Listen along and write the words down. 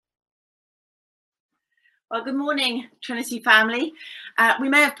Well, good morning, Trinity family. We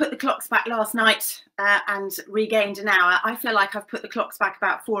may have put the clocks back last night and regained an hour. I feel like I've put the clocks back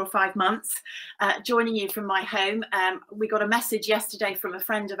about 4 or 5 months, joining you from my home. We got a message yesterday from a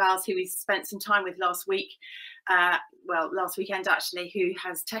friend of ours who we spent some time with last week, last weekend actually, who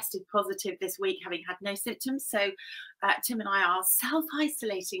has tested positive this week, having had no symptoms. So Tim and I are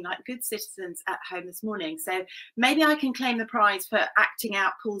self-isolating like good citizens at home this morning. So maybe I can claim the prize for acting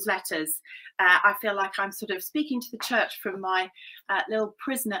out Paul's letters. I feel like I'm sort of speaking to the church from my little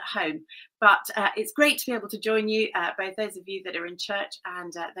prison at home. But it's great to be able to join you, both those of you that are in church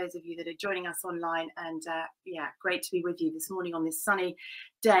and those of you that are joining us online. And yeah, great to be with you this morning on this sunny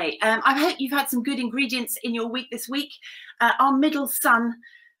day. I hope you've had some good ingredients in your week this week. Our middle son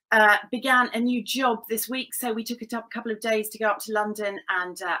began a new job this week, so we took a couple of days to go up to London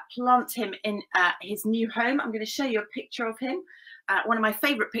and plant him in his new home. I'm going to show you a picture of him, one of my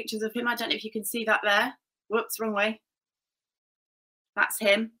favourite pictures of him. I don't know if you can see that there. Whoops, wrong way. That's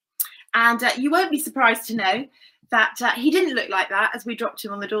him. And you won't be surprised to know that he didn't look like that as we dropped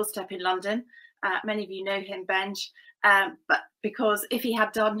him on the doorstep in London. Many of you know him, Benj, but because if he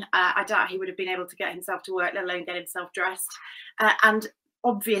had done, I doubt he would have been able to get himself to work, let alone get himself dressed. And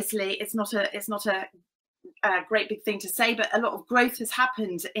obviously, it's not a great big thing to say, but a lot of growth has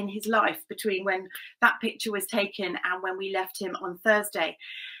happened in his life between when that picture was taken and when we left him on Thursday.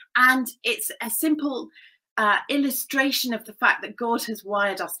 And it's a simple illustration of the fact that God has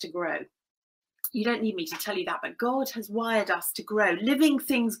wired us to grow. You don't need me to tell you that, but God has wired us to grow. Living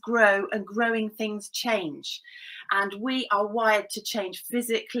things grow and growing things change. And we are wired to change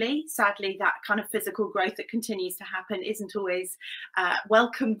physically. Sadly, that kind of physical growth that continues to happen isn't always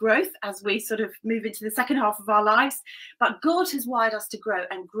welcome growth as we sort of move into the second half of our lives. But God has wired us to grow,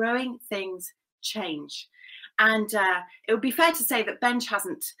 and growing things change. And it would be fair to say that Benj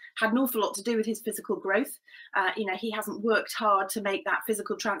hasn't had an awful lot to do with his physical growth. He hasn't worked hard to make that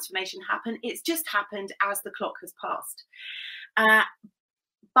physical transformation happen. It's just happened as the clock has passed.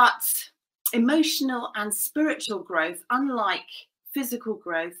 But emotional and spiritual growth, unlike physical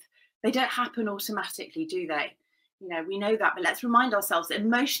growth, they don't happen automatically, do they? We know that, but let's remind ourselves that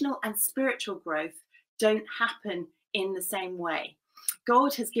emotional and spiritual growth don't happen in the same way.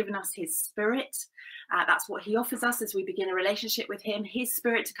 God has given us his spirit. That's what he offers us as we begin a relationship with him, his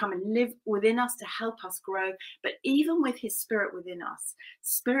spirit to come and live within us to help us grow. But even with his spirit within us,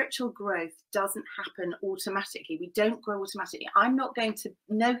 spiritual growth doesn't happen automatically. We don't grow automatically. I'm not going to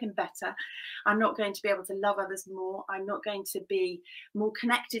know him better. I'm not going to be able to love others more. I'm not going to be more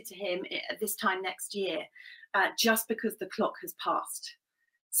connected to him at this time next year just because the clock has passed.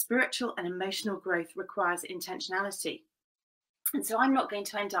 Spiritual and emotional growth requires intentionality. And so I'm not going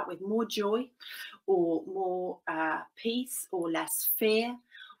to end up with more joy or more peace or less fear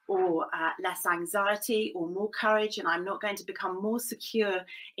or less anxiety or more courage. And I'm not going to become more secure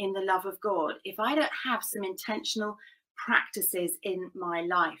in the love of God if I don't have some intentional practices in my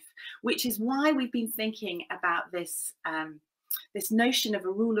life, which is why we've been thinking about this, this notion of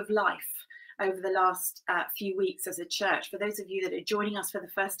a rule of life over the last few weeks as a church. For those of you that are joining us for the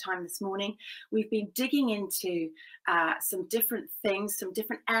first time this morning, we've been digging into some different things, some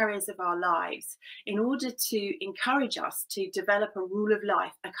different areas of our lives in order to encourage us to develop a rule of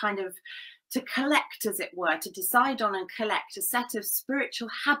life, a kind of to collect, as it were, to decide on and collect a set of spiritual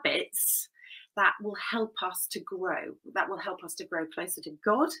habits that will help us to grow, that will help us to grow closer to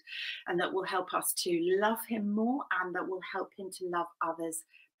God, and that will help us to love him more, and that will help him to love others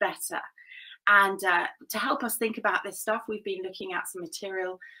better. And to help us think about this stuff, we've been looking at some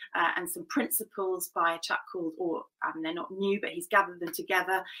material and some principles by a chap called, they're not new, but he's gathered them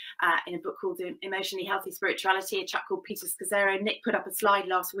together in a book called Emotionally Healthy Spirituality, a chap called Peter Scazzero. Nick put up a slide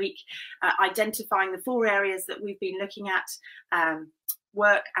last week identifying the 4 areas that we've been looking at.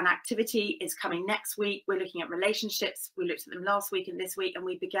 Work and activity is coming next week. We're looking at relationships. We looked at them last week and this week, and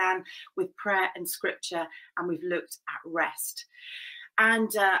we began with prayer and scripture, and we've looked at rest.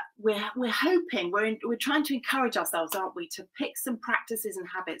 And we're hoping, we're trying to encourage ourselves, aren't we, to pick some practices and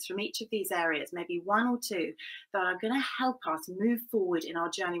habits from each of these areas, maybe 1 or 2, that are going to help us move forward in our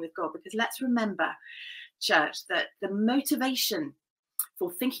journey with God. Because let's remember, church, that the motivation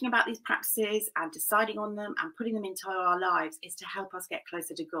for thinking about these practices and deciding on them and putting them into our lives is to help us get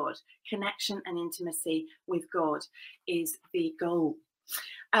closer to God. Connection and intimacy with God is the goal.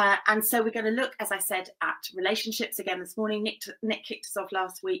 And so we're going to look, as I said, at relationships again this morning. Nick kicked us off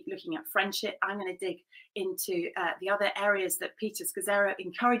last week looking at friendship. I'm going to dig into the other areas that Peter Scazzero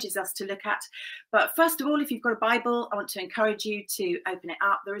encourages us to look at. But first of all, if you've got a Bible, I want to encourage you to open it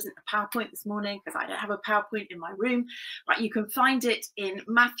up. There isn't a PowerPoint this morning because I don't have a PowerPoint in my room, but you can find it in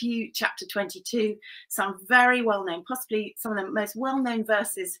Matthew chapter 22, some very well-known, possibly some of the most well-known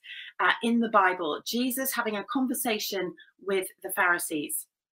verses in the Bible. Jesus having a conversation with the Pharisees.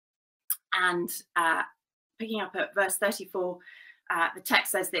 And picking up at verse 34, the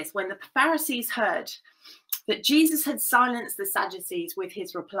text says this: when the Pharisees heard that Jesus had silenced the Sadducees with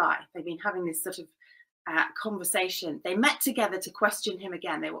his reply, they've been having this sort of conversation, they met together to question him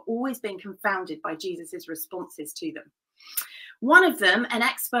again. They were always being confounded by Jesus's responses to them. One of them, an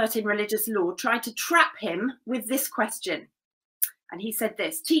expert in religious law, tried to trap him with this question. And he said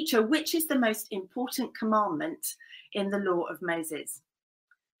this: "Teacher, which is the most important commandment in the law of Moses?"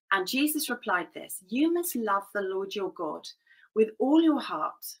 And Jesus replied this: "You must love the Lord your God with all your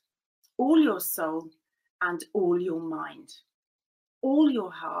heart, all your soul, and all your mind." All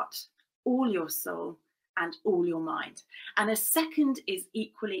your heart, all your soul, and all your mind. And a second is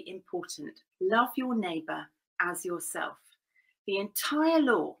equally important: love your neighbor as yourself. The entire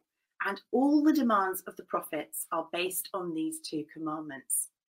law and all the demands of the prophets are based on these two commandments.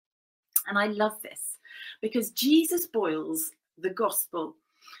 And I love this because Jesus boils the gospel,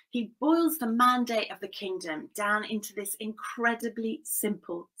 he boils the mandate of the kingdom down into this incredibly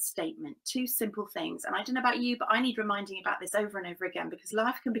simple statement, two simple things. And I don't know about you, but I need reminding about this over and over again because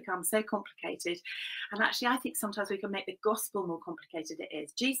life can become so complicated. And actually, I think sometimes we can make the gospel more complicated than it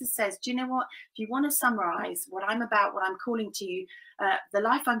is. Jesus says, do you know what? If you want to summarize what I'm about, what I'm calling to you, the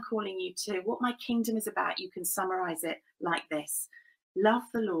life I'm calling you to, what my kingdom is about, you can summarize it like this: love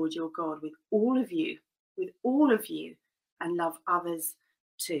the Lord your God with all of you, and love others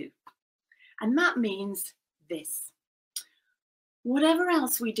too. And that means this: whatever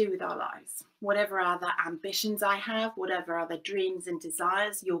else we do with our lives, whatever other ambitions I have, whatever other dreams and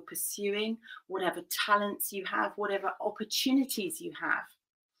desires you're pursuing, whatever talents you have, whatever opportunities you have,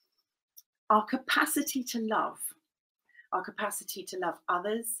 our capacity to love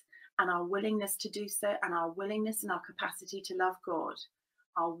others, and our willingness to do so, and our willingness and our capacity to love God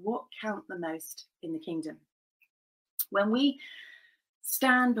are what count the most in the kingdom. When we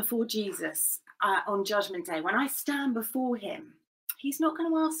stand before Jesus on Judgment Day, when I stand before him, he's not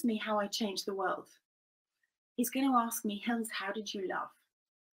going to ask me how I changed the world. He's going to ask me, Hils, how did you love?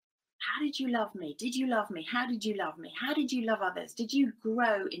 How did you love me? Did you love me? How did you love me? How did you love others? Did you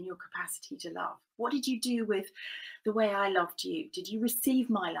grow in your capacity to love? What did you do with the way I loved you? Did you receive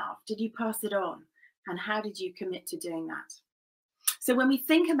my love? Did you pass it on? And how did you commit to doing that? So when we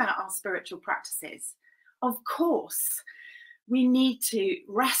think about our spiritual practices, of course, we need to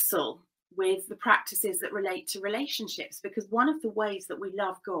wrestle with the practices that relate to relationships, because one of the ways that we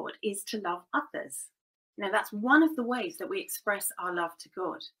love God is to love others. You know, that's one of the ways that we express our love to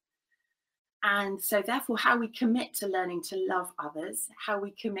God. And so therefore, how we commit to learning to love others, how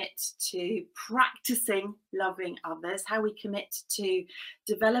we commit to practicing loving others, how we commit to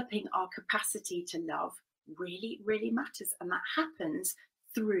developing our capacity to love really, really matters. And that happens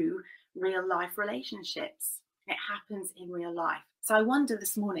through real life relationships. It happens in real life. So I wonder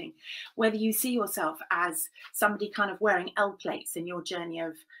this morning whether you see yourself as somebody kind of wearing L plates in your journey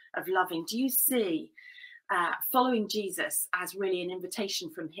of loving. Do you see following Jesus as really an invitation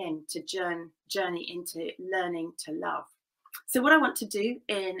from him to journey into learning to love? So what I want to do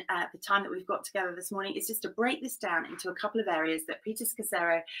in the time that we've got together this morning is just to break this down into a couple of areas that Peter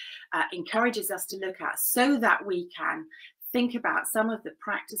Scazzero encourages us to look at, so that we can think about some of the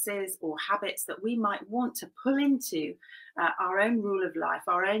practices or habits that we might want to pull into our own rule of life,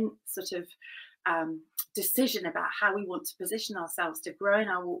 our own sort of decision about how we want to position ourselves to grow in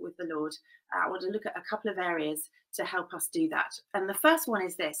our walk with the Lord. I want to look at a couple of areas to help us do that. And the first one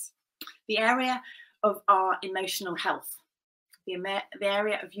is this: the area of our emotional health, the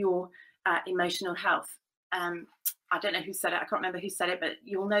area of your emotional health. I don't know who said it. I can't remember who said it, but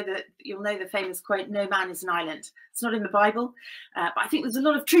you'll know the famous quote, "No man is an island." It's not in the Bible, but I think there's a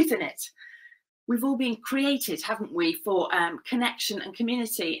lot of truth in it. We've all been created, haven't we, for connection and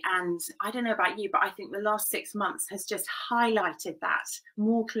community. And I don't know about you, but I think the last 6 months has just highlighted that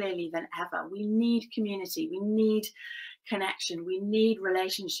more clearly than ever. We need community, we need connection, we need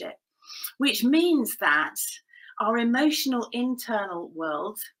relationship, which means that our emotional internal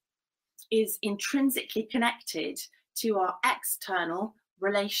world is intrinsically connected to our external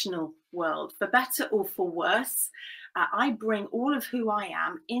relational world, for better or for worse. I bring all of who I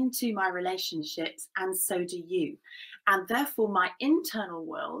am into my relationships, and so do you. And therefore, my internal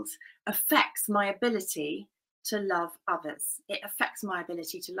world affects my ability to love others. It affects my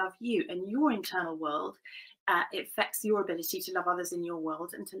ability to love you, and your internal world, it affects your ability to love others in your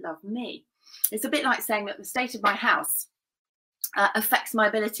world and to love me. It's a bit like saying that the state of my house affects my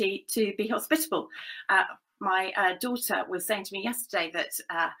ability to be hospitable. My daughter was saying to me yesterday that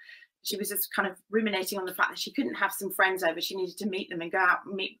she was just kind of ruminating on the fact that she couldn't have some friends over. She needed to meet them and go out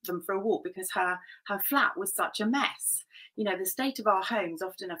and meet them for a walk because her flat was such a mess. You know, the state of our homes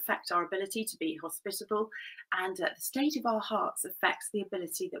often affect our ability to be hospitable, and the state of our hearts affects the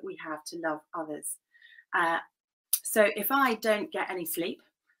ability that we have to love others. So if I don't get any sleep,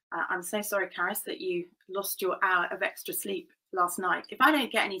 I'm so sorry, Caris, that you lost your hour of extra sleep last night. If I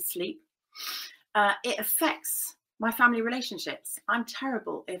don't get any sleep, it affects my family relationships. I'm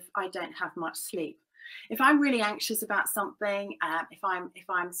terrible if I don't have much sleep. If I'm really anxious about something, if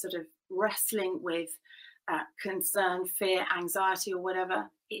I'm sort of wrestling with concern, fear, anxiety, or whatever,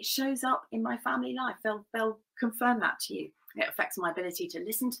 it shows up in my family life. They'll confirm that to you. It affects my ability to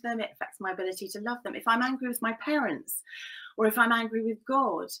listen to them. It affects my ability to love them. If I'm angry with my parents, or if I'm angry with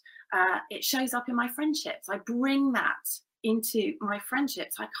God, it shows up in my friendships. I bring that into my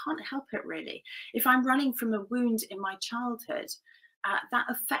friendships. I can't help it, really. If I'm running from a wound in my childhood, that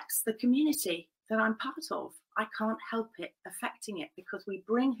affects the community that I'm part of. I can't help it affecting it, because we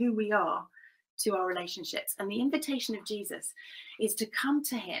bring who we are to our relationships. And the invitation of Jesus is to come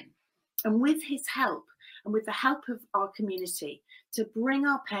to him, and with his help, and with the help of our community, to bring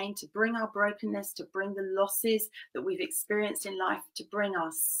our pain, to bring our brokenness, to bring the losses that we've experienced in life, to bring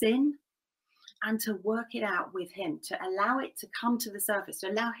our sin, and to work it out with him, to allow it to come to the surface,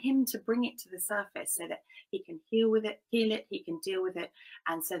 to allow him to bring it to the surface so that he can heal it, he can deal with it,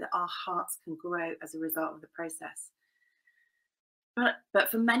 and so that our hearts can grow as a result of the process.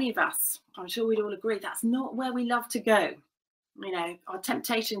 But for many of us, I'm sure we'd all agree, that's not where we love to go. You know, our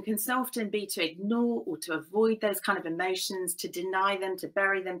temptation can so often be to ignore or to avoid those kind of emotions, to deny them, to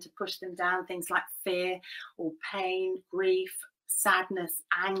bury them, to push them down, things like fear or pain, grief, sadness,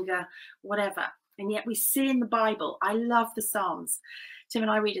 anger, whatever. And yet we see in the Bible, I love the Psalms. Tim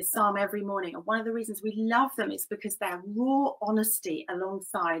and I read a psalm every morning, and one of the reasons we love them is because they're raw honesty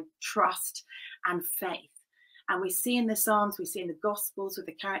alongside trust and faith. And we see in the Psalms, we see in the Gospels with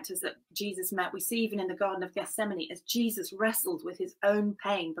the characters that Jesus met. We see even in the Garden of Gethsemane as Jesus wrestled with his own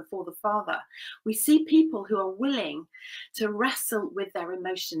pain before the Father. We see people who are willing to wrestle with their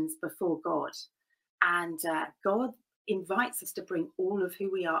emotions before God. And God invites us to bring all of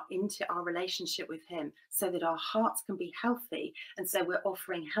who we are into our relationship with him, so that our hearts can be healthy. And so we're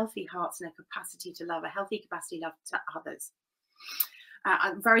offering healthy hearts and a capacity to love, a healthy capacity to love to others.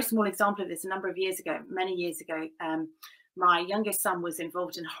 A very small example of this, a number of years ago, many years ago, my youngest son was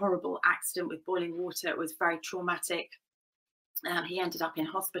involved in a horrible accident with boiling water. It was very traumatic. He ended up in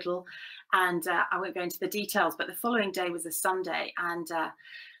hospital, and I won't go into the details, but the following day was a Sunday, and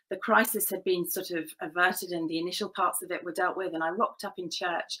the crisis had been sort of averted and the initial parts of it were dealt with. And I rocked up in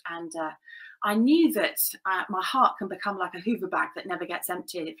church, and I knew that my heart can become like a Hoover bag that never gets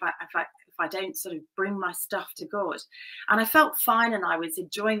emptied if I don't sort of bring my stuff to God. And I felt fine, and I was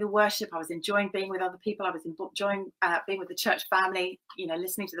enjoying the worship. I was enjoying being with other people. I was enjoying being with the church family, you know,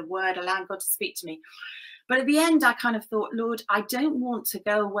 listening to the word, allowing God to speak to me. But at the end, I kind of thought, Lord, I don't want to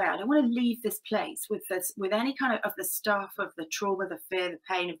go away. I don't want to leave this place with any kind of the stuff of the trauma, the fear, the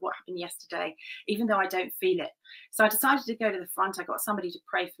pain of what happened yesterday, even though I don't feel it. So I decided to go to the front. I got somebody to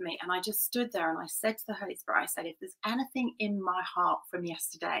pray for me, and I just stood there and I said to the Holy Spirit, I said, if there's anything in my heart from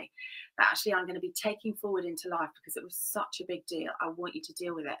yesterday that actually I'm going to be taking forward into life because it was such a big deal, I want you to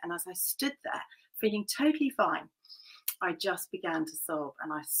deal with it. And as I stood there feeling totally fine, I just began to sob,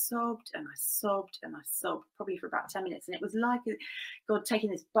 and I sobbed and I sobbed and I sobbed, probably for about 10 minutes. And it was like God taking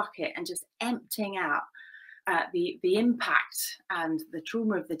this bucket and just emptying out the impact and the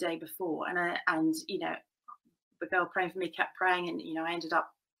trauma of the day before. And you know, the girl praying for me kept praying, and you know, I ended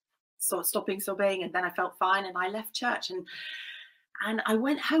up stopping sobbing, and then I felt fine, and I left church, and I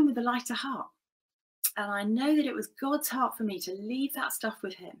went home with a lighter heart. And I know that it was God's heart for me to leave that stuff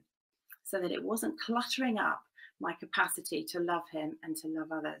with him, so that it wasn't cluttering up my capacity to love him and to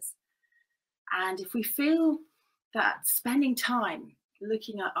love others. And if we feel that spending time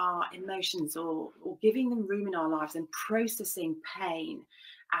looking at our emotions or giving them room in our lives and processing pain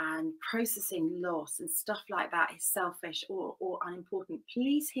and processing loss and stuff like that is selfish or unimportant,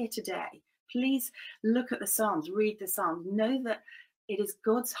 please hear today, please look at the Psalms, read the Psalms, know that it is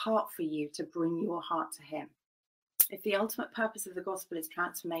God's heart for you to bring your heart to him. If the ultimate purpose of the gospel is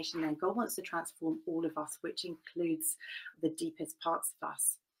transformation, then God wants to transform all of us, which includes the deepest parts of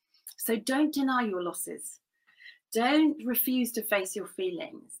us. So don't deny your losses. Don't refuse to face your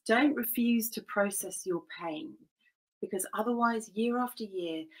feelings. Don't refuse to process your pain, because otherwise, year after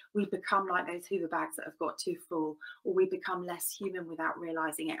year, we become like those Hoover bags that have got too full, or we become less human without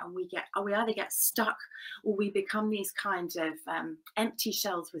realizing it. And we either get stuck, or we become these kind of empty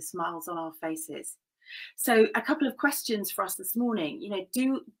shells with smiles on our faces. So a couple of questions for us this morning.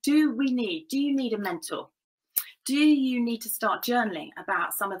 Do you need a mentor? Do you need to start journaling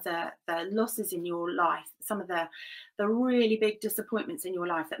about some of the losses in your life, some of the really big disappointments in your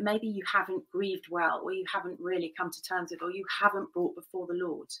life that maybe you haven't grieved well, or you haven't really come to terms with, or you haven't brought before the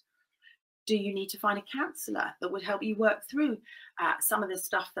Lord? Do you need to find a counsellor that would help you work through some of the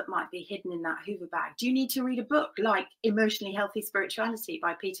stuff that might be hidden in that Hoover bag? Do you need to read a book like Emotionally Healthy Spirituality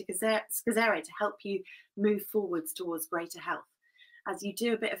by Peter Scazzero to help you move forwards towards greater health? As you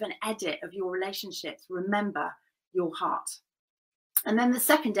do a bit of an edit of your relationships, remember your heart. And then the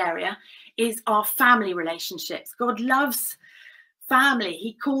second area is our family relationships. God loves family.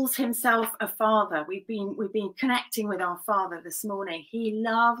 He calls himself a father. We've been connecting with our Father this morning. He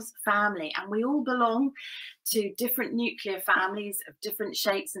loves family, and we all belong to different nuclear families of different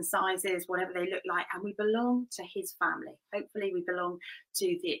shapes and sizes, whatever they look like, and we belong to his family. Hopefully we belong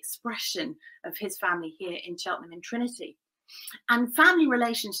to the expression of his family here in Cheltenham and Trinity. And family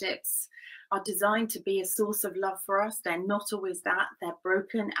relationships are designed to be a source of love for us. They're not always that. They're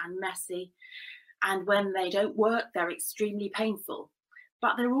broken and messy. And when they don't work, they're extremely painful.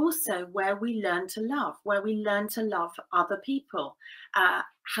 But they're also where we learn to love, where we learn to love other people,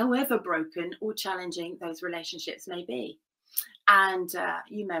 however broken or challenging those relationships may be. And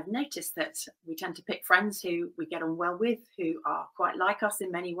you may have noticed that we tend to pick friends who we get on well with, who are quite like us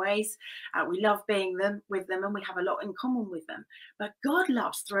in many ways. We love being with them, and we have a lot in common with them. But God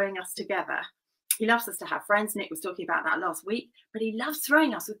loves throwing us together. He loves us to have friends. Nick was talking about that last week. But he loves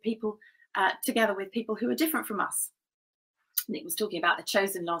throwing us with people together with people who are different from us. Nick was talking about The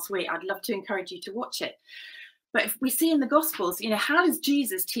Chosen last week. I'd love to encourage you to watch it. But if we see in the Gospels, how does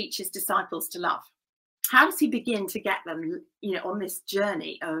Jesus teach his disciples to love? How does he begin to get them, on this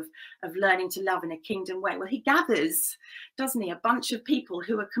journey of learning to love in a kingdom way? Well, he gathers, doesn't he, a bunch of people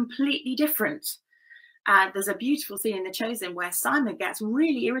who are completely different. There's a beautiful scene in The Chosen where Simon gets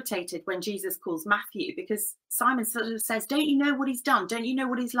really irritated when Jesus calls Matthew, because Simon sort of says, don't you know what he's done? Don't you know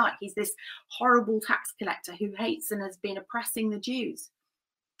what he's like? He's this horrible tax collector who hates and has been oppressing the Jews.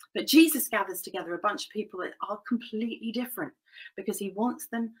 But Jesus gathers together a bunch of people that are completely different, because he wants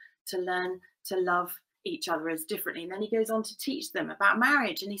them to learn to love each other as differently. And then he goes on to teach them about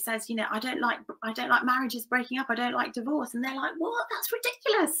marriage, and he says, I don't like marriages breaking up. I don't like divorce. And they're like, what? That's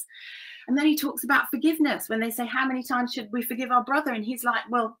ridiculous. And then he talks about forgiveness when they say, how many times should we forgive our brother? And he's like,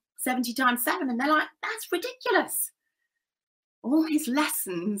 well, 70 times 7. And they're like, that's ridiculous. All his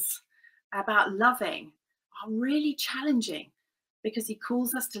lessons about loving are really challenging, because he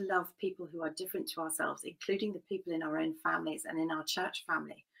calls us to love people who are different to ourselves, including the people in our own families and in our church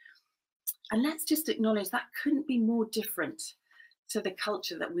family. And let's just acknowledge that couldn't be more different to the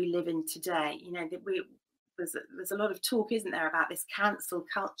culture that we live in today. There's a lot of talk, isn't there, about this cancel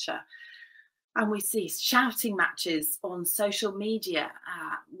culture. And we see shouting matches on social media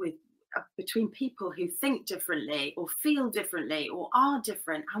between people who think differently or feel differently or are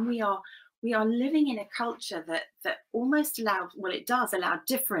different. And we are living in a culture that almost does allow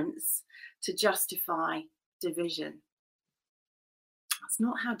difference to justify division. That's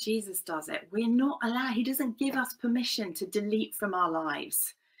not how Jesus does it. We're not allowed. He doesn't give us permission to delete from our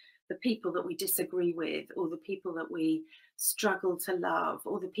lives the people that we disagree with, or the people that we struggle to love,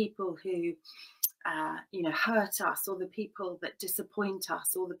 or the people who hurt us, or the people that disappoint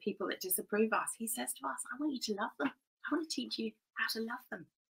us, or the people that disapprove us. He says to us, I want you to love them. I want to teach you how to love them.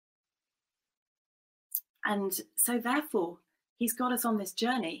 And so therefore, he's got us on this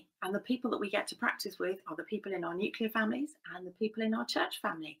journey, and the people that we get to practice with are the people in our nuclear families and the people in our church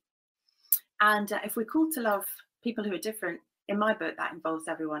family. And if we're called to love people who are different, in my book, that involves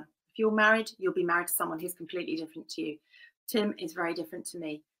everyone. If you're married, you'll be married to someone who's completely different to you. Tim is very different to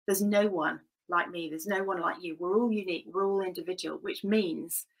me. There's no one like me. There's no one like you. We're all unique. We're all individual, which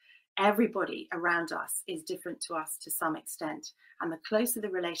means everybody around us is different to us to some extent. And the closer the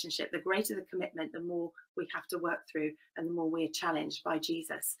relationship, the greater the commitment, the more we have to work through, and the more we are challenged by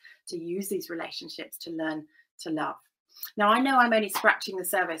Jesus to use these relationships to learn to love. Now, I know I'm only scratching the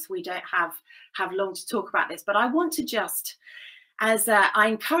surface. We don't have long to talk about this, but I want to just as I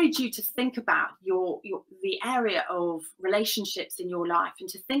encourage you to think about the area of relationships in your life, and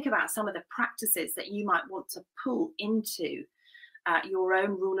to think about some of the practices that you might want to pull into your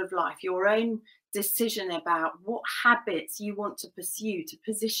own rule of life, your own decision about what habits you want to pursue to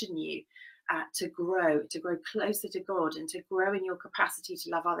position you to grow closer to God, and to grow in your capacity to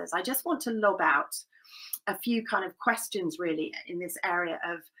love others. I just want to lob out a few kind of questions really in this area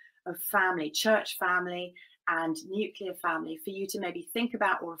of family, church family and nuclear family, for you to maybe think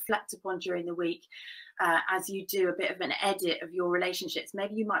about or reflect upon during the week as you do a bit of an edit of your relationships.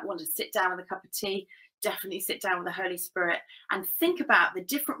 Maybe you might want to sit down with a cup of tea, definitely sit down with the Holy Spirit, and think about the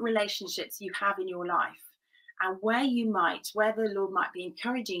different relationships you have in your life, and where the Lord might be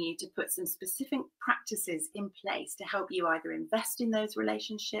encouraging you to put some specific practices in place to help you either invest in those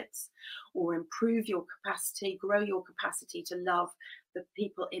relationships or improve your capacity, grow your capacity to love the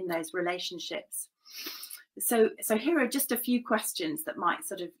people in those relationships. So here are just a few questions that might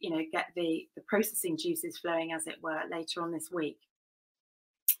sort of, get the processing juices flowing, as it were, later on this week.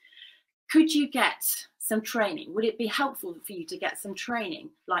 Could you get some training? Would it be helpful for you to get some training,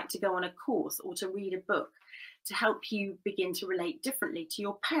 like to go on a course or to read a book, to help you begin to relate differently to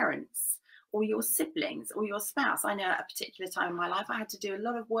your parents or your siblings or your spouse? I know at a particular time in my life, I had to do a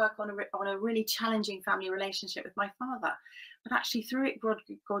lot of work on a really challenging family relationship with my father. But actually through it, God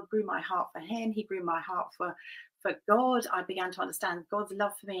grew my heart for him. He grew my heart for God. I began to understand God's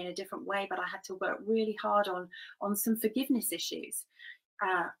love for me in a different way, but I had to work really hard on some forgiveness issues.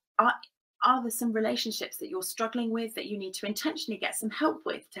 Are there some relationships that you're struggling with that you need to intentionally get some help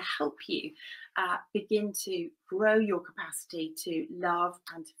with, to help you begin to grow your capacity to love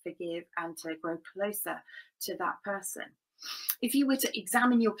and to forgive and to grow closer to that person? If you were to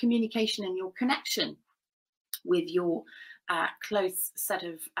examine your communication and your connection with your close set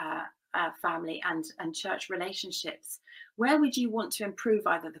of family and church relationships, where would you want to improve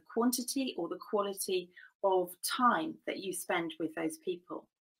either the quantity or the quality of time that you spend with those people?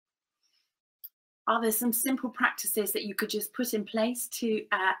 Are there some simple practices that you could just put in place to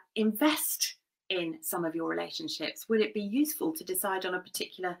invest in some of your relationships? Would it be useful to decide on a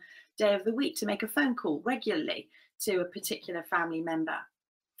particular day of the week to make a phone call regularly to a particular family member?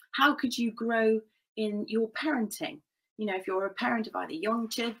 How could you grow in your parenting? If you're a parent of either young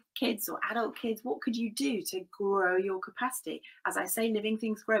kids or adult kids, what could you do to grow your capacity? As I say, living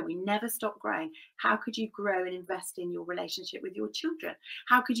things grow. We never stop growing. How could you grow and invest in your relationship with your children?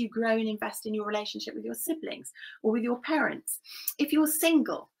 How could you grow and invest in your relationship with your siblings or with your parents? If you're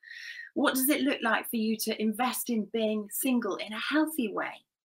single, what does it look like for you to invest in being single in a healthy way?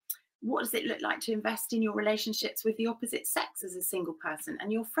 What does it look like to invest in your relationships with the opposite sex as a single person,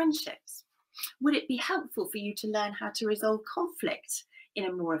 and your friendships? Would it be helpful for you to learn how to resolve conflict in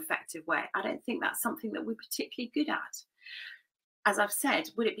a more effective way? I don't think that's something that we're particularly good at. As I've said,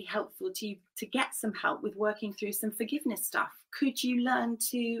 would it be helpful to you to get some help with working through some forgiveness stuff? Could you learn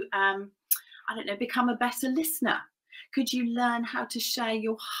to, become a better listener? Could you learn how to share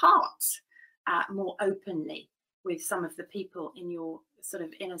your heart more openly with some of the people in your sort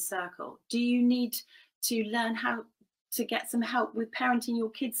of inner circle? Do you need to learn how to get some help with parenting your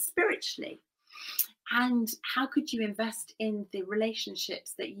kids spiritually? And how could you invest in the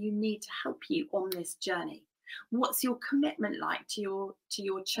relationships that you need to help you on this journey? What's your commitment like to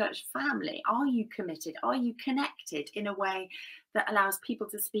your church family? Are you committed? Are you connected in a way that allows people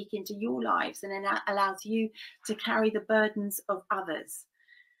to speak into your lives and allows you to carry the burdens of others?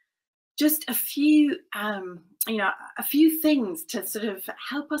 Just a few things to sort of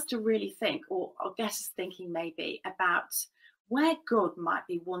help us to really think, or get us thinking maybe about where God might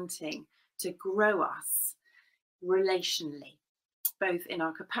be wanting to grow us relationally, both in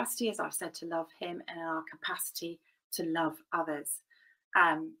our capacity, as I've said, to love him, and in our capacity to love others.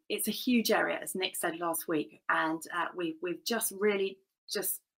 It's a huge area, as Nick said last week, and we've just really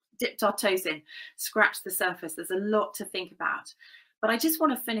dipped our toes in, scratched the surface. There's a lot to think about. But I just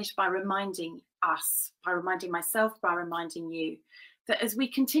want to finish by reminding myself, by reminding you, that as we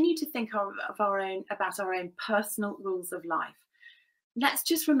continue to think about our own personal rules of life, let's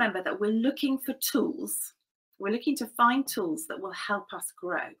just remember that we're looking for tools. We're looking to find tools that will help us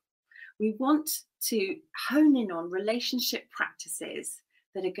grow. We want to hone in on relationship practices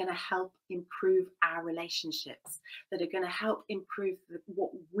that are going to help improve our relationships, that are going to help improve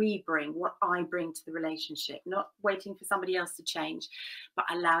what we bring, what I bring to the relationship, not waiting for somebody else to change, but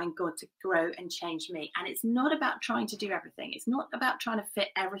allowing God to grow and change me. And it's not about trying to do everything. It's not about trying to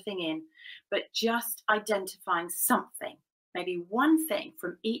fit everything in, but just identifying something, maybe one thing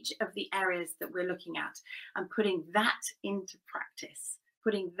from each of the areas that we're looking at, and putting that into practice,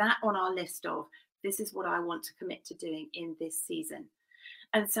 putting that on our list of This is what I want to commit to doing in this season.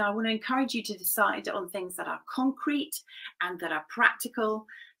 And so I want to encourage you to decide on things that are concrete and that are practical.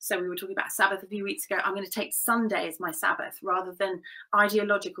 So we were talking about Sabbath a few weeks ago. I'm going to take Sunday as my Sabbath rather than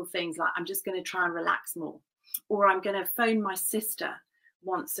ideological things like I'm just going to try and relax more, or I'm going to phone my sister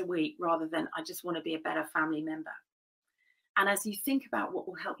once a week rather than I just want to be a better family member. And as you think about what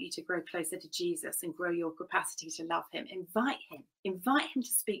will help you to grow closer to Jesus and grow your capacity to love him, invite him to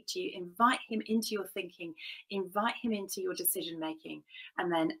speak to you, invite him into your thinking, invite him into your decision making,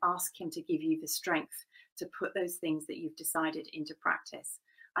 and then ask him to give you the strength to put those things that you've decided into practice.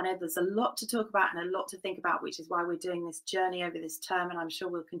 I know there's a lot to talk about and a lot to think about, which is why we're doing this journey over this term, and I'm sure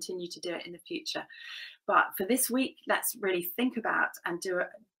we'll continue to do it in the future. But for this week, let's really think about and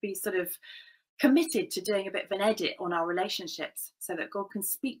be sort of committed to doing a bit of an edit on our relationships so that God can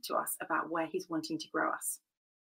speak to us about where he's wanting to grow us.